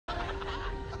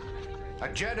A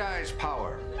Jedi's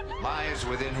power lies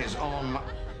within his own.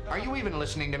 Are you even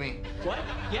listening to me? What?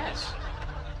 Yes.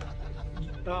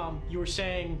 You were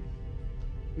saying,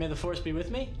 may the Force be with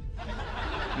me?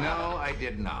 No, I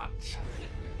did not.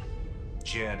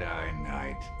 Jedi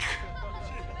Knight.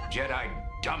 Jedi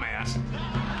dumbass.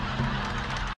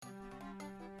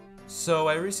 So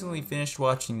I recently finished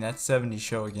watching that 70's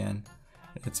show again.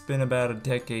 It's been about a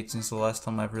decade since the last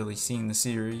time I've really seen the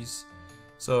series,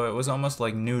 so it was almost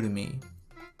like new to me.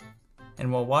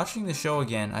 And while watching the show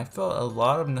again, I felt a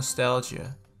lot of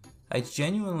nostalgia. I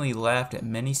genuinely laughed at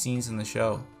many scenes in the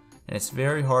show, and it's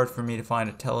very hard for me to find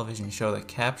a television show that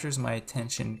captures my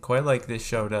attention quite like this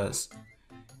show does.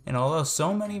 And although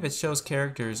so many of its show's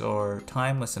characters are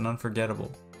timeless and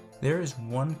unforgettable, there is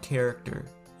one character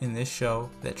in this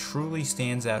show that truly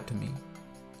stands out to me.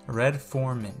 Red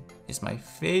Forman is my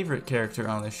favorite character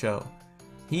on the show.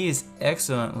 He is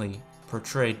excellently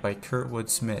portrayed by Kurtwood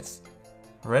Smith.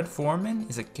 Red Forman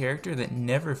is a character that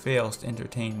never fails to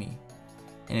entertain me,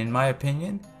 and in my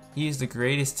opinion, he is the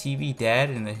greatest TV dad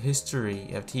in the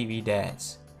history of TV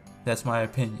dads. That's my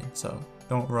opinion, so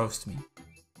don't roast me.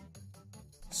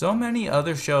 So many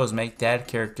other shows make dad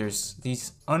characters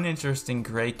these uninteresting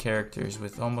gray characters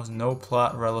with almost no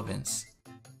plot relevance.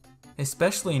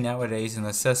 Especially nowadays in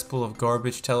the cesspool of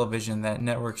garbage television that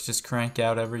networks just crank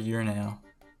out every year now.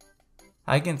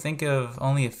 I can think of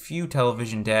only a few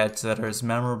television dads that are as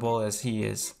memorable as he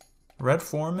is. Red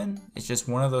Forman is just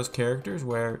one of those characters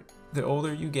where the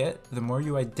older you get, the more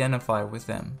you identify with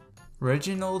them.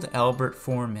 Reginald Albert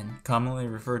Forman, commonly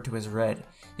referred to as Red,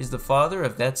 is the father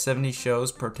of That 70's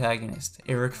Show's protagonist,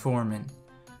 Eric Forman.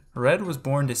 Red was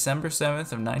born December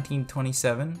 7th of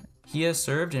 1927. He has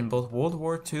served in both World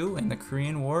War II and the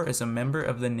Korean War as a member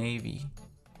of the Navy,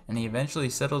 and he eventually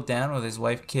settled down with his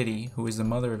wife Kitty, who is the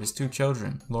mother of his two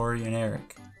children, Lori and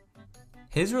Eric.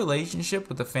 His relationship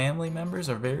with the family members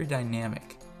are very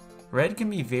dynamic. Red can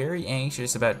be very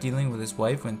anxious about dealing with his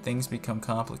wife when things become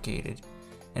complicated,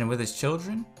 and with his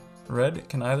children, Red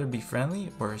can either be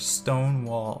friendly or a stone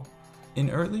wall. In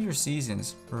earlier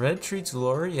seasons, Red treats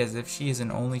Lori as if she is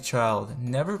an only child,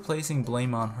 never placing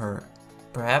blame on her.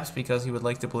 Perhaps because he would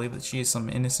like to believe that she is some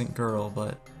innocent girl,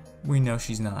 but we know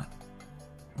she's not.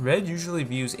 Red usually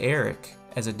views Eric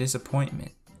as a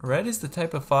disappointment. Red is the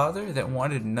type of father that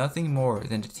wanted nothing more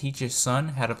than to teach his son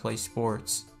how to play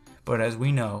sports, but as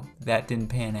we know, that didn't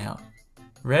pan out.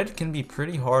 Red can be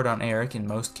pretty hard on Eric in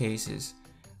most cases.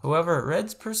 However,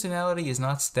 Red's personality is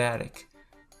not static.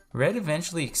 Red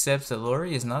eventually accepts that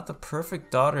Lori is not the perfect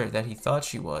daughter that he thought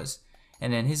she was,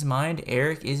 and in his mind,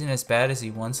 Eric isn't as bad as he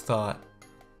once thought.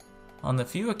 On the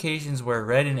few occasions where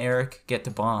Red and Eric get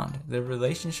to bond, their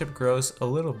relationship grows a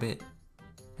little bit,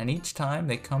 and each time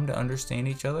they come to understand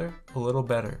each other a little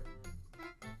better.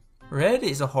 Red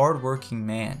is a hard-working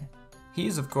man. He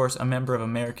is of course a member of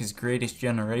America's greatest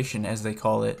generation, as they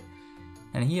call it,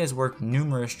 and he has worked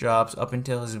numerous jobs up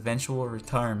until his eventual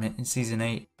retirement in Season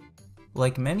 8.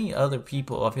 Like many other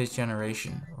people of his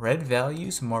generation, Red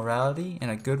values morality and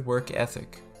a good work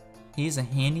ethic. He is a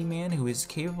handyman who is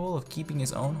capable of keeping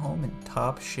his own home in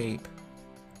top shape.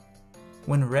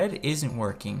 When Red isn't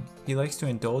working, he likes to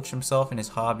indulge himself in his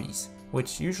hobbies,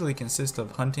 which usually consist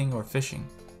of hunting or fishing,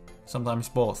 sometimes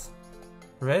both.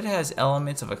 Red has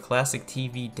elements of a classic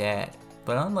TV dad,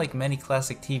 but unlike many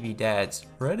classic TV dads,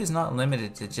 Red is not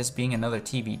limited to just being another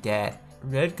TV dad.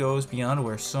 Red goes beyond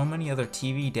where so many other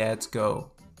TV dads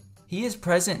go. He is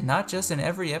present not just in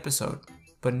every episode,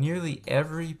 but nearly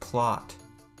every plot.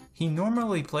 He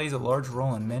normally plays a large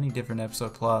role in many different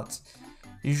episode plots,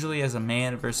 usually as a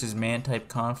man versus man type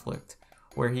conflict,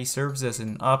 where he serves as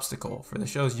an obstacle for the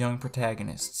show's young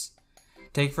protagonists.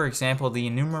 Take for example the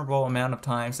innumerable amount of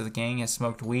times that the gang has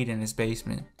smoked weed in his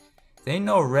basement. They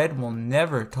know Red will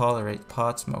never tolerate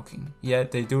pot smoking, yet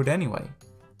they do it anyway,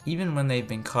 even when they've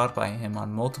been caught by him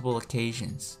on multiple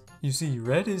occasions. You see,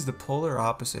 Red is the polar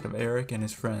opposite of Eric and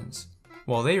his friends.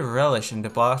 While they relish in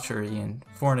debauchery and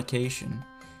fornication,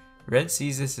 Red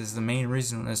sees this as the main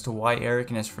reason as to why Eric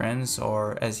and his friends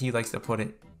are, as he likes to put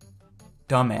it,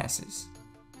 dumbasses.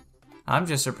 I'm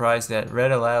just surprised that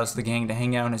Red allows the gang to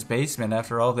hang out in his basement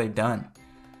after all they've done.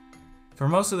 For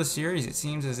most of the series, it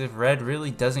seems as if Red really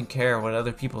doesn't care what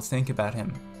other people think about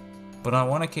him. But on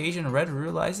one occasion, Red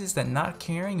realizes that not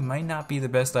caring might not be the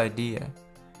best idea,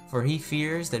 for he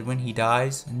fears that when he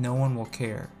dies, no one will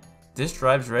care. This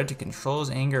drives Red to control his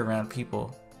anger around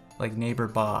people, like neighbor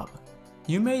Bob.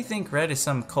 You may think Red is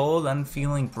some cold,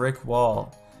 unfeeling brick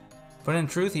wall, but in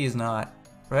truth he is not.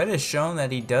 Red has shown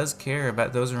that he does care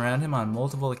about those around him on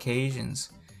multiple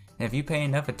occasions, and if you pay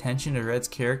enough attention to Red's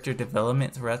character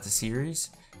development throughout the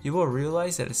series, you will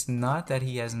realize that it's not that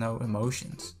he has no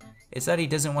emotions. It's that he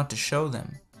doesn't want to show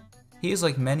them. He is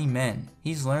like many men.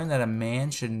 He's learned that a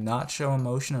man should not show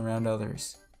emotion around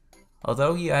others.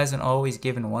 Although he hasn't always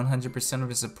given 100% of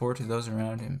his support to those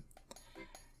around him,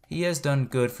 he has done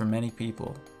good for many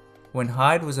people. When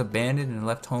Hyde was abandoned and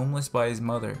left homeless by his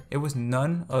mother, it was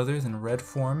none other than Red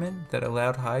Forman that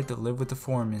allowed Hyde to live with the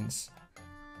Formans.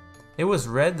 It was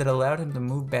Red that allowed him to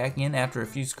move back in after a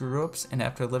few screw-ups and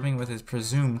after living with his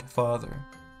presumed father.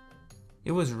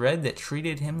 It was Red that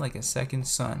treated him like a second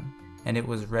son, and it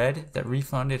was Red that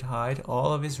refunded Hyde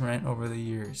all of his rent over the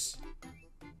years.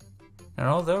 And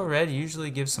although Red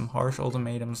usually gives some harsh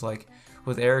ultimatums like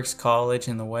with Eric's college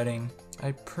and the wedding,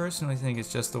 I personally think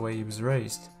it's just the way he was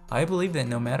raised. I believe that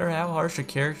no matter how harsh a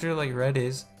character like Red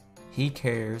is, he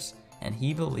cares, and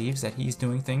he believes that he's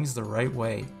doing things the right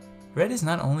way. Red is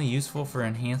not only useful for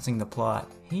enhancing the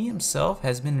plot, he himself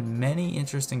has been in many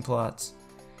interesting plots.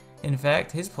 In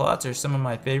fact, his plots are some of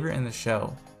my favorite in the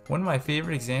show. One of my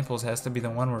favorite examples has to be the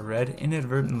one where Red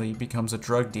inadvertently becomes a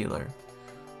drug dealer.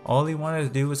 All he wanted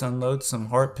to do was unload some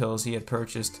heart pills he had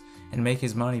purchased and make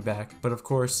his money back, but of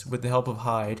course, with the help of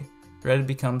Hyde, Red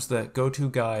becomes the go-to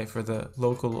guy for the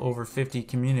local over 50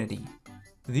 community.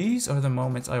 These are the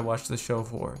moments I watch the show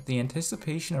for. The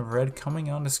anticipation of Red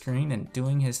coming on the screen and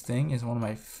doing his thing is one of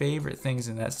my favorite things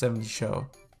in that 70's show.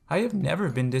 I have never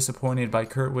been disappointed by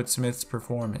Kurtwood Smith's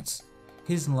performance.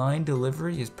 His line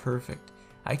delivery is perfect.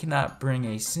 I cannot bring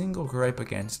a single gripe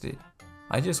against it.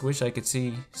 I just wish I could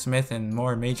see Smith in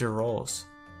more major roles.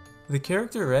 The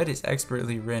character Red is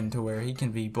expertly written to where he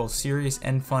can be both serious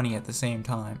and funny at the same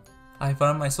time. I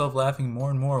find myself laughing more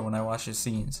and more when I watch his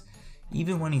scenes,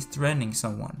 even when he's threatening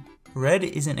someone. Red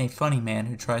isn't a funny man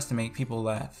who tries to make people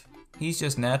laugh. He's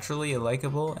just naturally a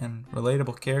likable and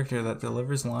relatable character that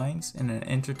delivers lines in an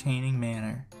entertaining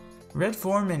manner. Red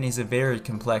Forman is a very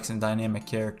complex and dynamic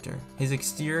character. His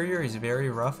exterior is very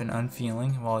rough and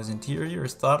unfeeling, while his interior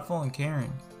is thoughtful and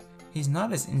caring. He's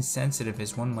not as insensitive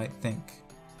as one might think.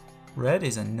 Red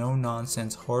is a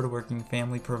no-nonsense, hard-working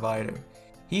family provider.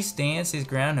 He stands his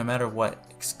ground no matter what,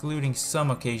 excluding some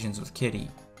occasions with Kitty,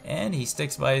 and he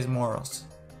sticks by his morals.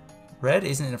 Red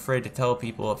isn't afraid to tell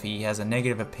people if he has a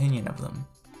negative opinion of them.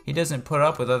 He doesn't put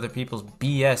up with other people's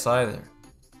BS either.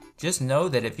 Just know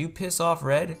that if you piss off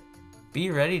Red, be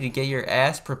ready to get your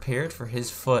ass prepared for his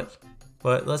foot.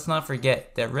 But let's not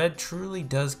forget that Red truly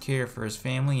does care for his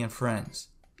family and friends,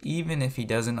 even if he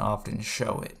doesn't often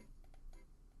show it.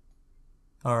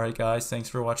 Alright guys, thanks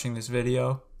for watching this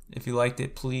video. If you liked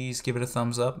it, please give it a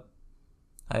thumbs up.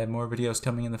 I have more videos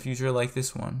coming in the future like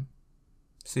this one.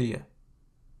 See ya.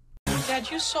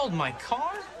 Dad, you sold my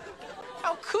car?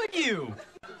 How could you?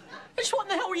 Just what in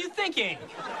the hell were you thinking?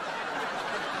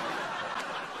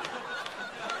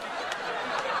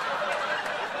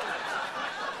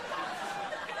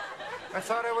 I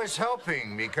thought I was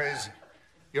helping because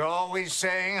you're always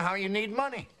saying how you need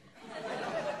money.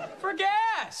 For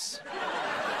gas!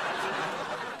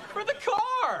 For the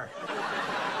car!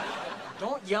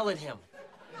 Don't yell at him.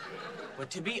 But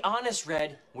to be honest,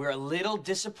 Red, we're a little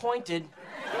disappointed.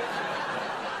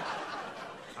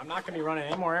 I'm not gonna be running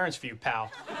any more errands for you, pal.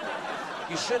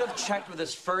 You should have checked with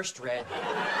us first, Red. You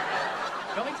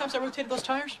know how many times I rotated those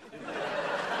tires?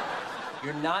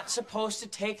 You're not supposed to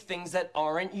take things that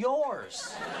aren't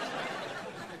yours.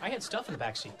 I had stuff in the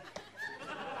backseat.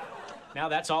 Now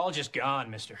that's all just gone,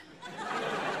 mister.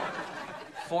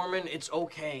 Foreman, it's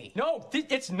okay. No,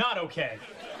 it's not okay.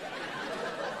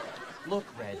 Look,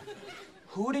 Red,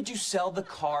 who did you sell the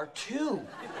car to?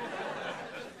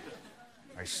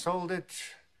 I sold it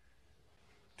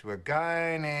to a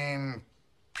guy named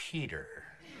Peter.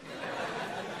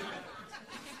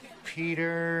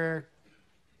 Peter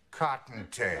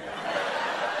Cottontail.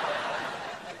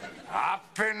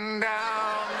 Up and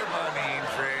down the bunny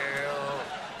trail,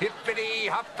 hippity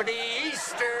hoppity,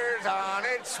 Easter's on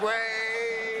its way.